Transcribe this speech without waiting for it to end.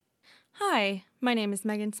Hi, my name is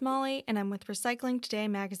Megan Smalley, and I'm with Recycling Today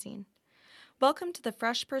magazine. Welcome to the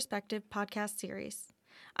Fresh Perspective podcast series.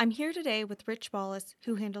 I'm here today with Rich Wallace,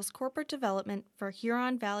 who handles corporate development for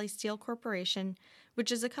Huron Valley Steel Corporation,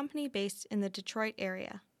 which is a company based in the Detroit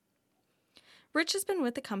area. Rich has been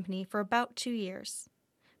with the company for about 2 years.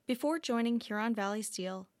 Before joining Huron Valley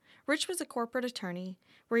Steel, Rich was a corporate attorney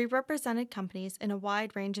where he represented companies in a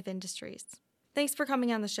wide range of industries. Thanks for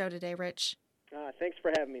coming on the show today, Rich. Thanks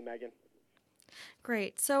for having me, Megan.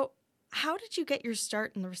 Great. So, how did you get your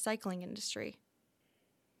start in the recycling industry?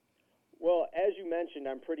 Well, as you mentioned,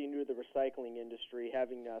 I'm pretty new to the recycling industry,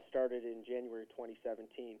 having started in January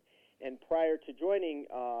 2017. And prior to joining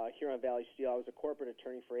Huron Valley Steel, I was a corporate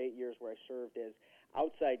attorney for 8 years where I served as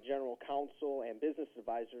outside general counsel and business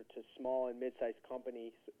advisor to small and mid-sized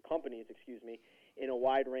companies, in a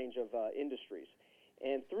wide range of industries.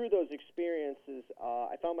 And through those experiences,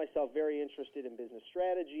 I found myself very interested in business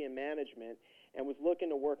strategy and management and was looking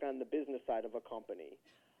to work on the business side of a company.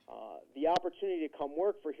 The opportunity to come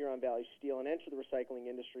work for Huron Valley Steel and enter the recycling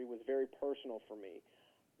industry was very personal for me.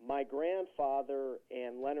 My grandfather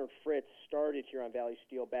and Leonard Fritz started Huron Valley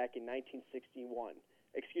Steel back in 1961.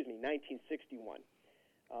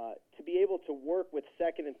 To be able to work with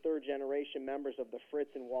second and third generation members of the Fritz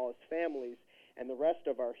and Wallace families and the rest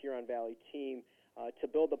of our Huron Valley team to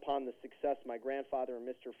build upon the success my grandfather and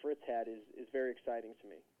Mr. Fritz had is very exciting to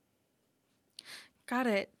me. Got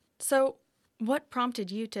it. So, what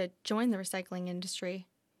prompted you to join the recycling industry?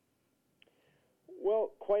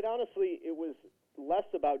 Well, quite honestly, it was less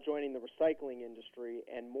about joining the recycling industry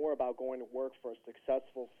and more about going to work for a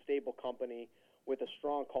successful, stable company with a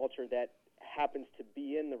strong culture that happens to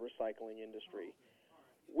be in the recycling industry.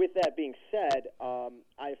 With that being said,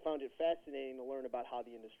 I found it fascinating to learn about how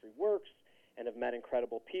the industry works and have met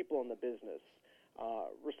incredible people in the business.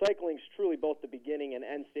 Recycling is truly both the beginning and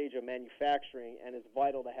end stage of manufacturing and is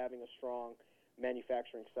vital to having a strong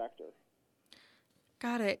manufacturing sector.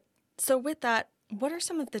 Got it. So, with that, what are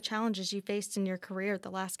some of the challenges you faced in your career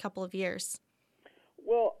the last couple of years?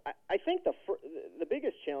 Well, I think the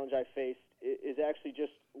biggest challenge I faced is actually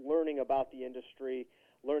just learning about the industry,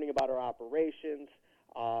 learning about our operations,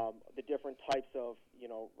 the different types of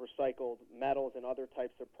recycled metals and other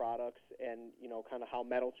types of products, and kind of how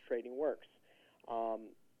metals trading works.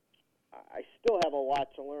 I still have a lot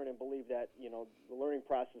to learn and believe that the learning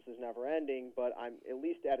process is never ending, but I'm at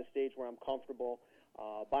least at a stage where I'm comfortable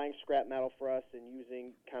buying scrap metal for us and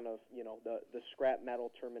using kind of the scrap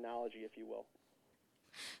metal terminology, if you will.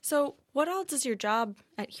 So, what all does your job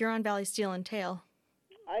at Huron Valley Steel entail?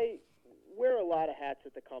 I wear a lot of hats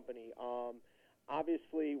at the company.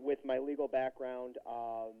 Obviously, with my legal background,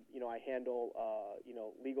 I handle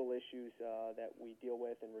legal issues that we deal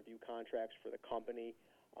with and review contracts for the company.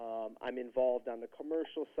 I'm involved on the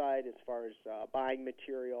commercial side as far as buying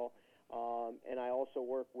material, and I also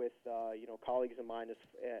work with colleagues of mine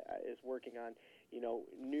as working on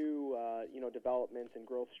new developments and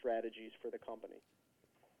growth strategies for the company.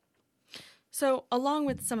 So, along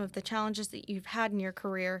with some of the challenges that you've had in your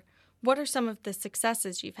career, what are some of the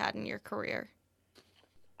successes you've had in your career?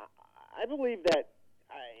 I believe that,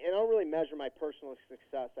 I don't really measure my personal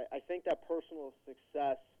success. I think that personal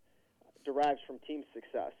success derives from team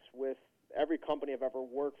success. With every company I've ever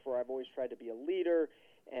worked for, I've always tried to be a leader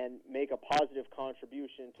and make a positive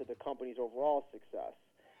contribution to the company's overall success.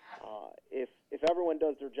 If everyone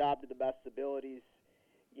does their job to the best abilities,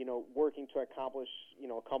 working to accomplish,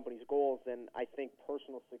 a company's goals, then I think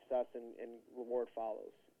personal success and reward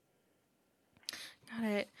follows. Got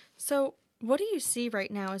it. So, what do you see right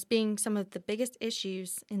now as being some of the biggest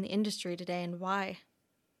issues in the industry today, and why?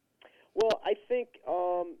 Well, I think,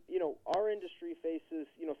 our industry faces,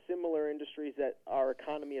 similar industries that our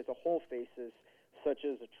economy as a whole faces, such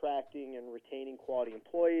as attracting and retaining quality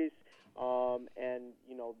employees, and,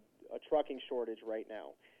 a trucking shortage right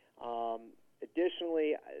now.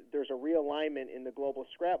 Additionally, there's a realignment in the global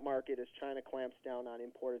scrap market as China clamps down on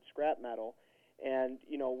imported scrap metal, and,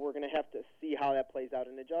 we're going to have to see how that plays out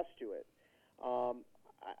and adjust to it.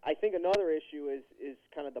 I think another issue is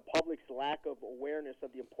kind of the public's lack of awareness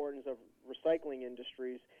of the importance of recycling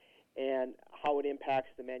industries and how it impacts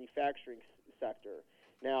the manufacturing sector.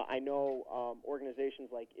 Now, I know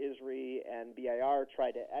organizations like ISRI and BIR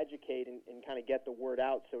try to educate and kind of get the word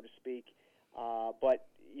out, so to speak, but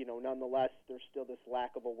nonetheless, there's still this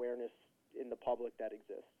lack of awareness in the public that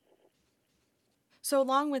exists. So,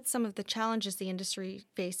 along with some of the challenges the industry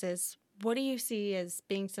faces, what do you see as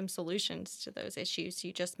being some solutions to those issues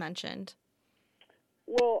you just mentioned?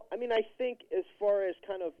 Well, I think as far as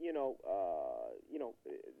kind of,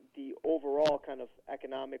 the the overall kind of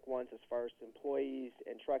economic ones as far as employees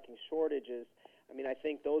and trucking shortages, I mean, I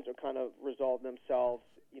think those are kind of resolve themselves,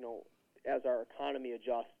 as our economy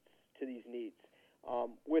adjusts to these needs.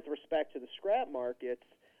 With respect to the scrap markets,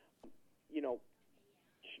 we'll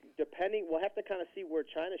have to kind of see where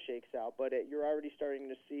China shakes out, but you're already starting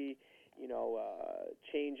to see,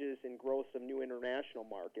 changes in growth of new international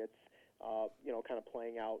markets, kind of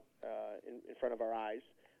playing out in front of our eyes,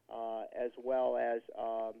 as well as,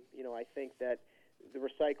 I think that the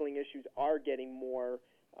recycling issues are getting more,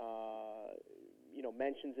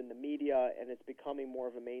 mentions in the media, and it's becoming more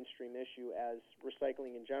of a mainstream issue as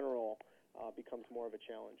recycling in general becomes more of a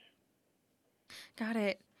challenge. Got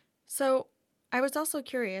it. So I was also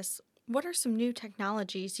curious, what are some new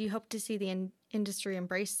technologies you hope to see the industry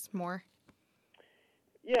embrace more?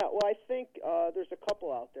 Yeah, well, I think there's a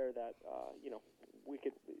couple out there that, we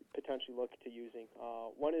could potentially look to using.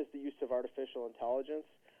 One is the use of artificial intelligence.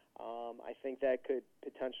 I think that could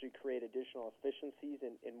potentially create additional efficiencies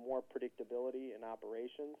and more predictability in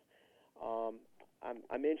operations.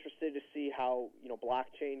 I'm interested to see how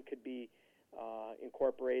blockchain could be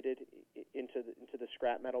incorporated into the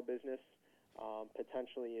scrap metal business,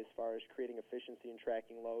 potentially as far as creating efficiency in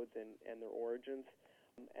tracking loads and their origins,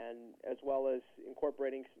 and as well as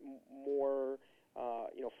incorporating more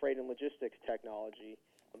freight and logistics technology,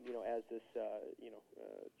 as this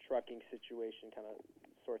trucking situation kind of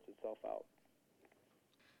sorts itself out.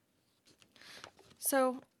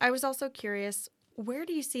 So I was also curious, where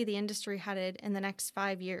do you see the industry headed in the next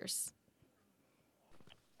 5 years?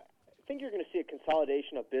 I think you're going to see a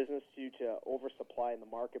consolidation of business due to oversupply in the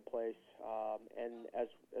marketplace, and as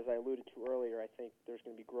I alluded to earlier, I think there's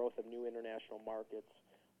going to be growth of new international markets,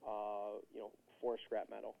 for scrap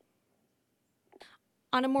metal.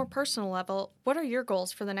 On a more personal level, what are your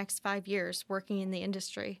goals for the next 5 years working in the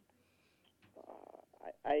industry?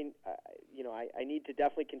 I need to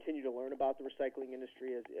definitely continue to learn about the recycling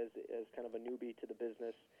industry as kind of a newbie to the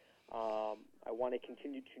business. I want to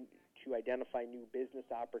continue to identify new business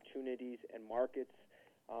opportunities and markets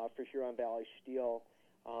for Huron Valley Steel,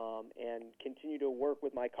 and continue to work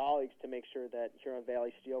with my colleagues to make sure that Huron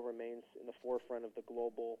Valley Steel remains in the forefront of the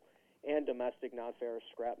global and domestic non-ferrous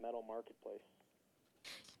scrap metal marketplace.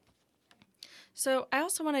 So I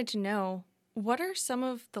also wanted to know, what are some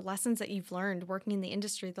of the lessons that you've learned working in the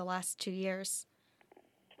industry the last 2 years?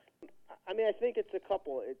 I mean, I think it's a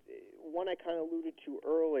couple. One I kind of alluded to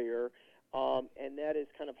earlier, and that is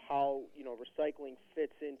kind of how recycling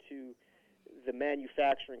fits into the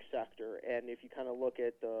manufacturing sector. And if you kind of look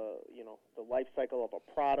at the life cycle of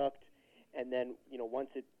a product, and then once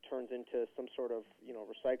it turns into some sort of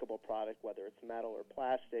recyclable product, whether it's metal or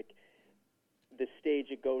plastic, the stage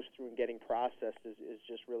it goes through in getting processed is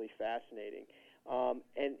just really fascinating.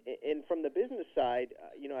 And from the business side,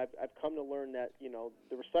 I've come to learn that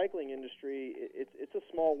the recycling industry, it's a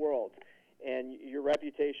small world, and your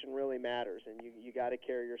reputation really matters, and you got to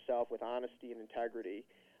carry yourself with honesty and integrity,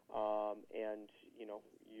 and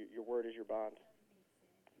your word is your bond.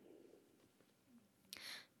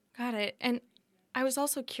 Got it. And I was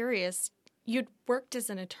also curious, you'd worked as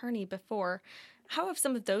an attorney before. How have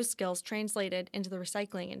some of those skills translated into the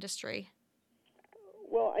recycling industry?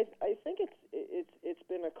 Well, I think it's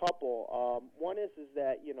been a couple. One is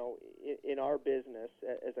that in our business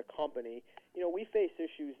as a company, we face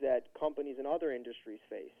issues that companies in other industries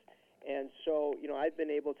face, and so I've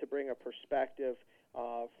been able to bring a perspective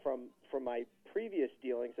from my previous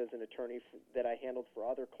dealings as an attorney that I handled for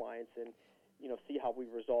other clients, and see how we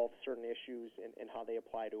resolve certain issues and how they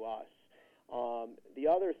apply to us. The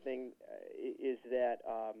other thing is that,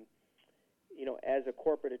 as a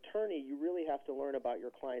corporate attorney, you really have to learn about your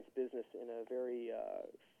client's business in a very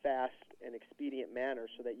fast and expedient manner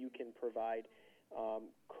so that you can provide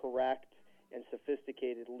correct and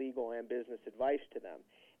sophisticated legal and business advice to them.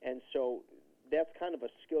 And so that's kind of a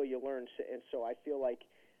skill you learn. And so I feel like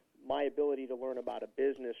my ability to learn about a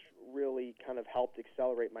business really kind of helped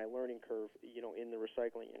accelerate my learning curve, in the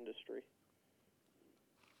recycling industry.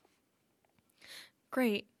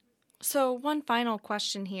 Great. So one final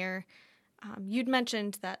question here. You'd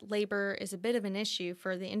mentioned that labor is a bit of an issue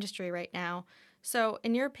for the industry right now. So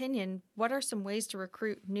in your opinion, what are some ways to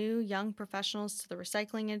recruit new young professionals to the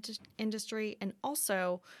recycling industry? And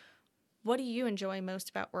also, what do you enjoy most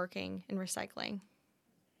about working in recycling?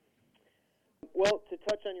 Well, to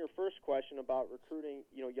touch on your first question about recruiting,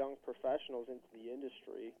 young professionals into the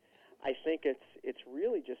industry, I think it's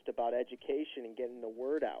really just about education and getting the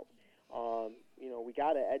word out. We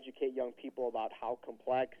got to educate young people about how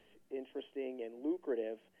complex, interesting, and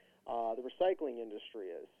lucrative the recycling industry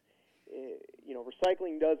is.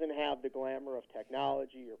 recycling doesn't have the glamour of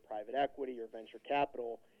technology or private equity or venture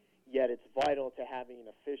capital, yet it's vital to having an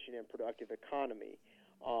efficient and productive economy.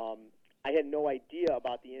 I had no idea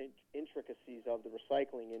about the intricacies of the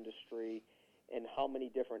recycling industry and how many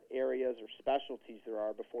different areas or specialties there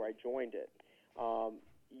are before I joined it.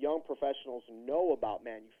 Young professionals know about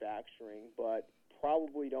manufacturing, but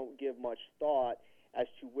probably don't give much thought as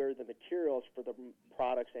to where the materials for the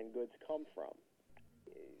products and goods come from.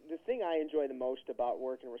 The thing I enjoy the most about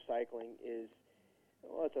working in recycling is,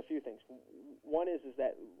 well, it's a few things. One is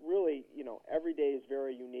that really, every day is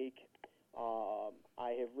very unique.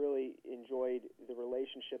 I have really enjoyed the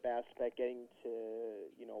relationship aspect, getting to,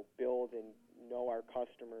 build and know our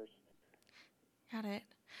customers. Got it.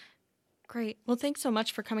 Great. Well, thanks so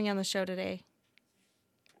much for coming on the show today.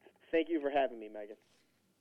 Thank you for having me, Megan.